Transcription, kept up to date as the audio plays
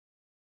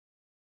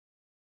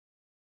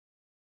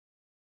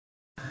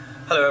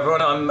Hello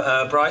everyone,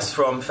 I'm Brice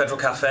from Federal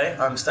Cafe.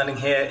 I'm standing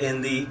here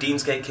in the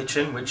Deansgate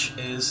kitchen, which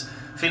is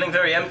feeling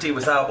very empty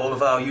without all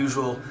of our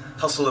usual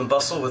hustle and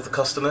bustle with the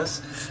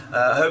customers.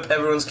 I hope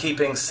everyone's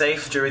keeping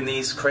safe during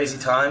these crazy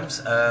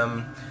times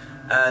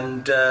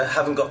and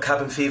haven't got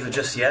cabin fever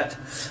just yet.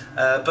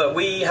 But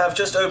we have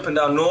just opened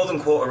our Northern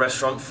Quarter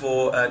restaurant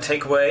for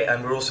takeaway,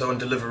 and we're also on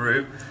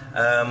Deliveroo,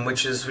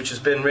 which has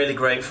been really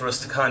great for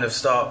us to kind of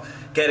start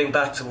getting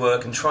back to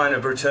work and trying to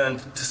return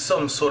to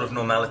some sort of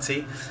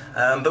normality.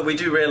 But we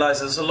do realise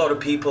there's a lot of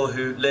people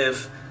who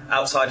live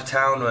outside of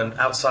town and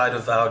outside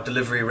of our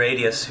delivery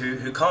radius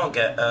who can't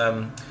get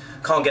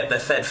their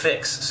Fed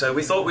fix. So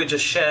we thought we'd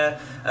just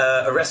share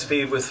a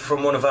recipe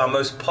from one of our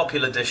most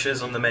popular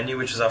dishes on the menu,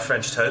 which is our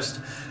French toast,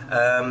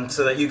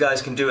 so that you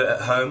guys can do it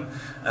at home.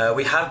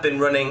 We have been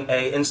running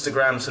a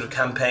Instagram sort of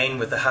campaign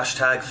with the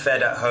hashtag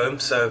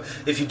 #FedAtHome, so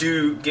if you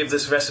do give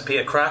this recipe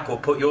a crack or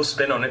put your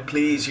spin on it,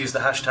 please use the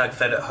hashtag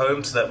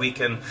 #FedAtHome so that we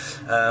can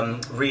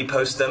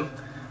repost them.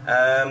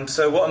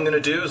 So what I'm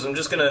going to do is I'm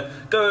just going to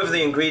go over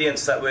the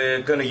ingredients that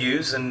we're going to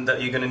use and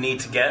that you're going to need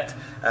to get,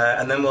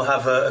 and then we'll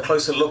have a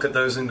closer look at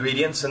those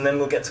ingredients, and then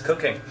we'll get to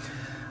cooking.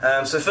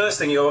 So first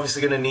thing you're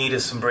obviously going to need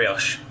is some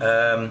brioche.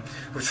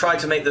 We've tried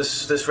to make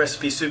this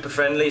recipe super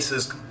friendly, so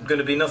there's going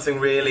to be nothing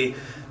really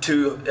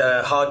too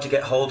hard to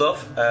get hold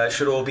of. It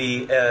should all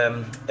be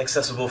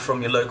accessible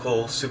from your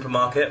local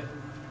supermarket.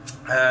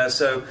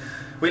 So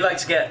we like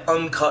to get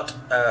uncut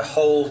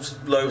whole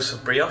loaves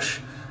of brioche.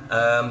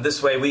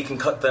 This way we can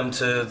cut them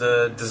to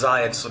the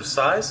desired sort of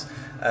size,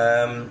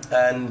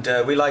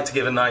 and we like to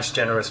give a nice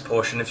generous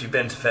portion. If you've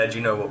been to Fed,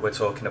 you know what we're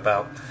talking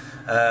about.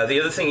 The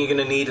other thing you're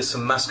going to need is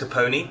some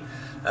mascarpone.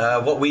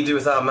 What we do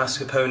with our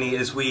mascarpone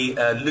is we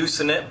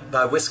loosen it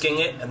by whisking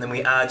it, and then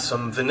we add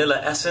some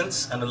vanilla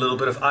essence and a little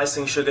bit of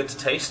icing sugar to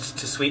taste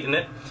to sweeten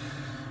it.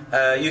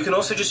 You can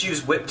also just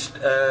use whipped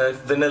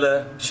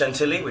vanilla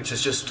chantilly, which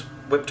is just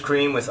whipped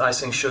cream with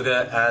icing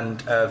sugar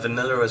and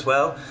vanilla as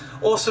well,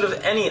 or sort of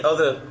any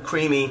other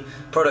creamy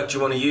product you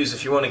want to use.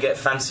 If you want to get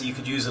fancy, you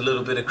could use a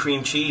little bit of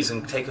cream cheese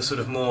and take a sort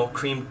of more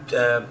cream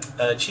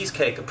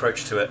cheesecake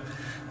approach to it.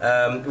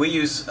 We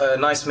use a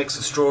nice mix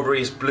of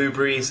strawberries,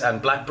 blueberries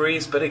and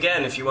blackberries, but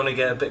again, if you want to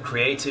get a bit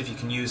creative, you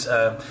can use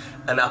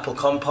an apple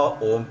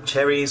compote or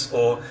cherries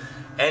or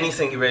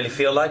anything you really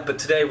feel like. But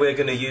today we're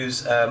going to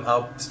use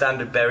our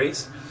standard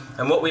berries.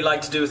 And what we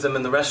like to do with them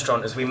in the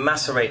restaurant is we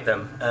macerate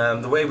them.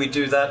 The way we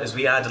do that is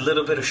we add a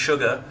little bit of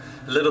sugar,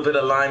 a little bit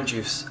of lime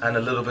juice and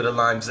a little bit of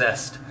lime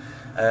zest.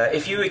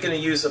 If you were going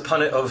to use a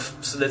punnet of,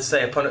 so let's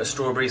say a punnet of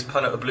strawberries,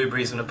 punnet of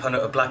blueberries and a punnet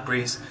of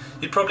blackberries,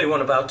 you'd probably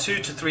want about 2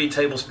 to 3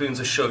 tablespoons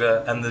of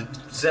sugar and the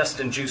zest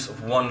and juice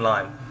of 1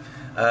 lime.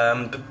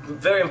 But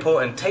very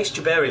important, taste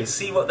your berries,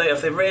 see what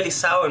if they're really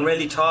sour and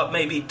really tart,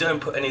 maybe don't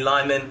put any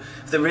lime in.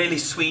 If they're really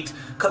sweet,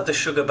 cut the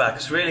sugar back.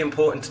 It's really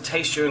important to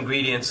taste your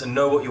ingredients and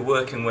know what you're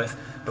working with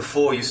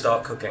before you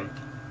start cooking.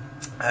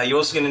 You're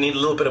also going to need a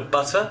little bit of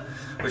butter,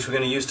 which we're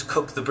going to use to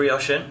cook the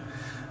brioche in.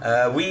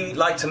 We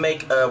like to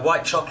make a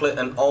white chocolate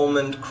and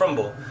almond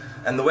crumble,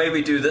 and the way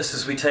we do this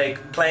is we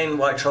take plain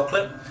white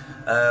chocolate,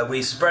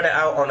 we spread it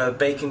out on a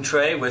baking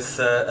tray with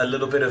a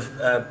little bit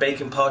of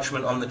baking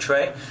parchment on the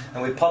tray,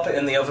 and we pop it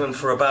in the oven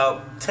for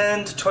about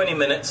 10 to 20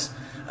 minutes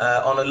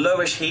on a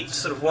lowish heat,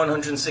 sort of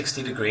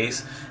 160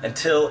 degrees,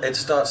 until it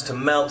starts to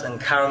melt and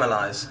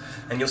caramelize.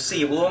 And you'll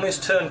see it will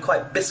almost turn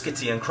quite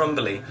biscuity and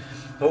crumbly.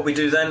 What we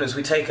do then is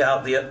we take it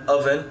out the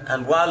oven,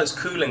 and while it's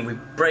cooling we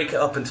break it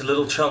up into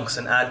little chunks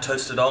and add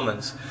toasted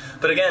almonds.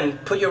 But again,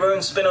 put your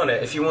own spin on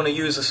it. If you want to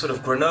use a sort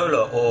of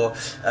granola or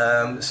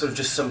sort of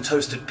just some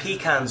toasted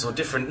pecans or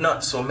different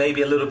nuts or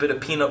maybe a little bit of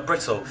peanut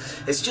brittle,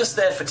 it's just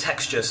there for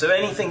texture. So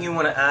anything you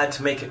want to add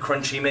to make it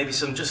crunchy, maybe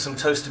just some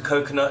toasted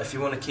coconut if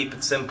you want to keep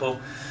it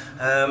simple.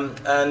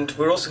 And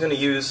we're also going to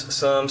use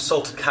some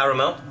salted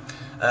caramel.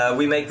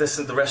 We make this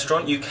at the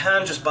restaurant. You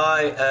can just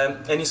buy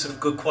any sort of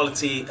good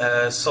quality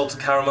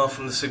salted caramel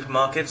from the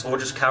supermarkets, or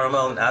just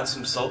caramel and add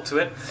some salt to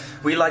it.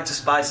 We like to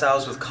spice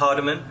ours with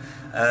cardamom.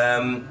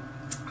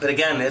 But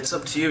again, it's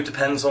up to you,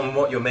 depends on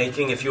what you're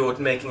making. If you're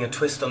making a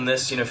twist on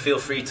this, feel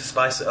free to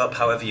spice it up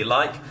however you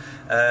like.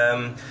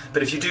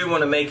 But if you do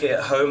want to make it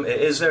at home,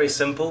 it is very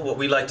simple. What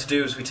we like to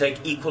do is we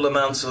take equal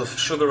amounts of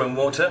sugar and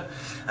water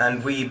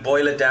and we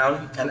boil it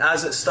down, and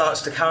as it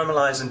starts to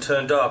caramelize and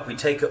turn dark, we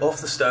take it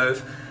off the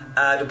stove,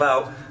 add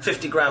about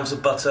 50 grams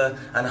of butter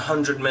and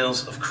 100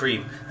 mils of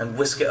cream and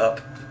whisk it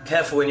up.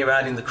 Careful when you're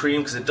adding the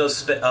cream, because it does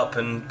split up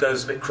and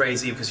goes a bit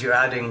crazy because you're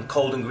adding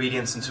cold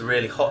ingredients into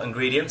really hot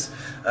ingredients.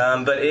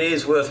 But it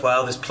is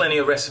worthwhile. There's plenty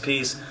of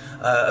recipes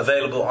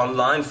available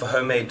online for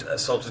homemade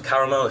salted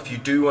caramel if you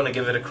do want to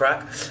give it a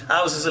crack.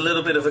 Ours is a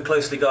little bit of a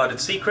closely guarded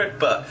secret,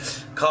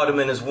 but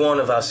cardamom is one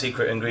of our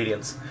secret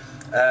ingredients.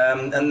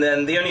 And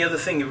then the only other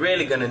thing you're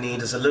really going to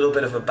need is a little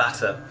bit of a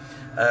batter.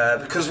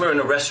 Because we're in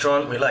a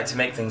restaurant, we like to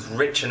make things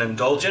rich and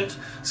indulgent,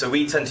 so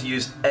we tend to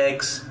use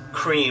eggs,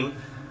 cream,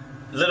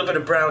 a little bit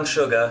of brown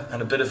sugar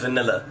and a bit of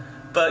vanilla.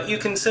 But you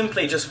can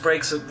simply just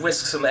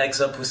whisk some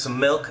eggs up with some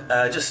milk,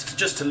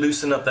 just to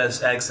loosen up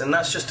those eggs, and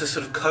that's just to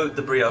sort of coat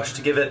the brioche,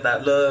 to give it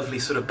that lovely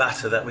sort of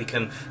batter that we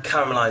can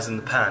caramelize in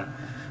the pan.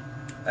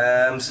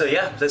 So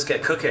yeah, let's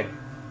get cooking.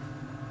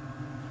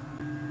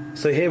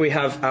 So here we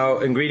have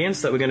our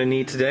ingredients that we're going to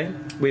need today.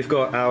 We've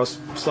got our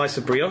slice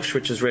of brioche,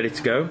 which is ready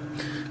to go,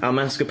 our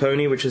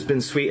mascarpone, which has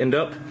been sweetened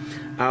up,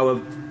 our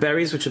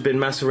berries, which have been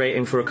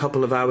macerating for a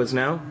couple of hours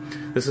now.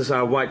 This is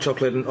our white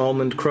chocolate and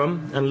almond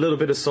crumb, and a little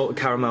bit of salt and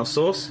caramel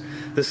sauce.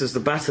 This is the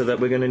batter that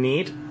we're going to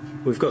need.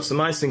 We've got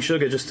some icing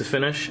sugar just to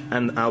finish,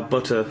 and our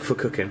butter for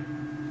cooking.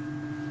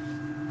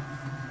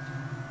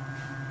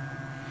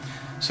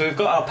 So we've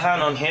got our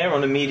pan on here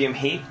on a medium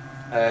heat.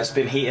 It's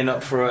been heating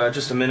up for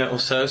just a minute or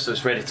so, so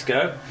it's ready to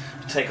go.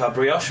 Take our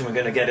brioche and we're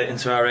going to get it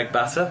into our egg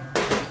batter.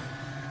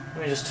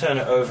 Let me just turn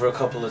it over a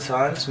couple of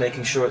times,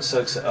 making sure it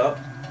soaks it up.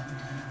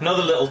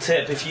 Another little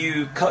tip, if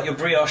you cut your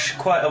brioche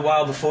quite a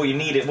while before you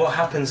need it, what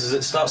happens is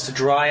it starts to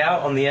dry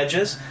out on the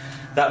edges.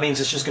 That means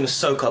it's just going to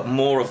soak up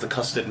more of the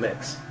custard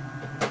mix.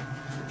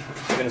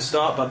 We're going to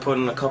start by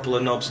putting a couple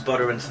of knobs of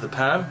butter into the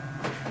pan.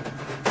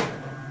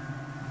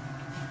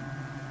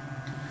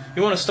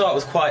 You want to start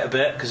with quite a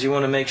bit because you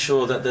want to make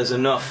sure that there's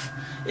enough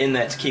in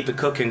there to keep it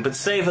cooking, but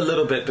save a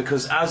little bit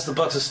because as the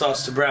butter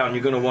starts to brown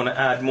you're going to want to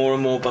add more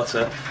and more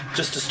butter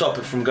just to stop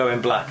it from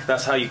going black.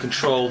 That's how you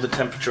control the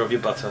temperature of your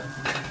butter.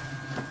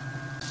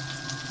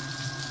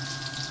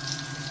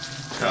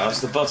 Now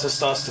as the butter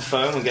starts to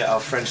foam, we get our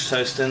French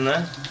toast in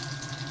there.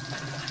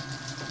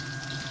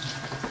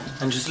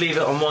 And just leave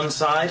it on one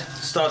side,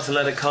 start to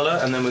let it colour,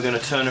 and then we're going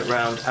to turn it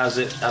round as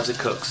it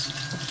cooks.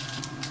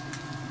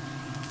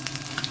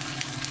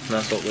 And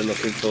that's what we're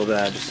looking for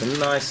there, just a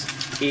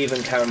nice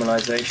even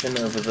caramelization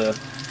over the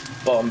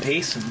bottom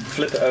piece. And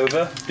flip it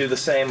over, do the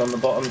same on the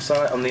bottom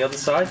side, on the other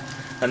side,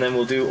 and then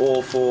we'll do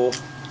all four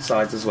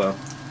sides as well.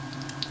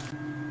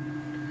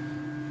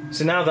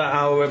 So now that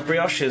our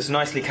brioche is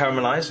nicely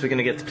caramelized, we're going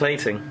to get to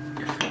plating.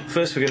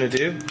 First we're going to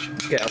do,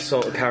 get our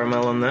salted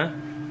caramel on there.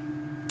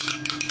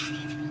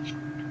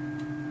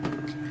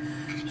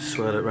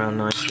 Swirl it around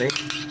nicely.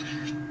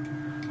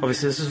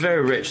 Obviously this is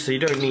very rich, so you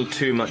don't need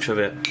too much of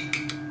it.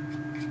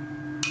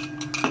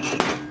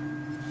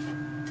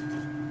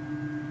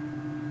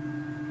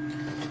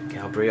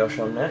 Get our brioche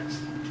on next.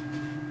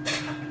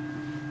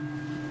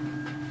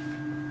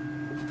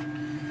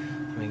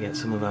 Let me get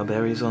some of our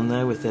berries on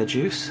there with their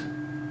juice.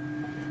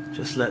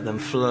 Just let them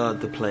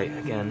flood the plate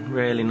again,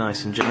 really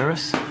nice and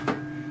generous. And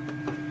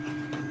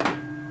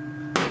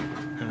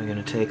we're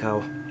going to take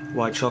our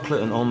white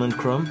chocolate and almond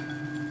crumb.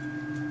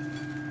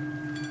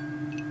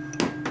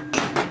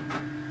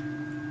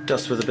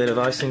 Dust with a bit of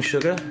icing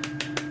sugar.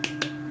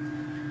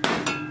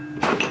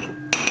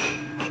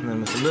 And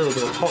then with a little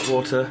bit of hot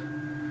water,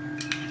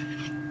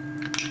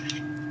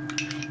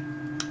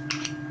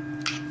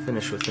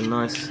 finish with a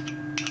nice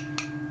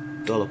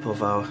dollop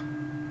of our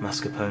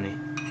mascarpone.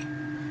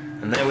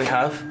 And there we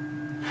have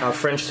our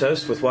French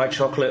toast with white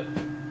chocolate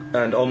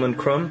and almond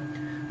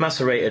crumb,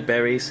 macerated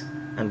berries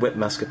and whipped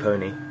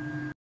mascarpone.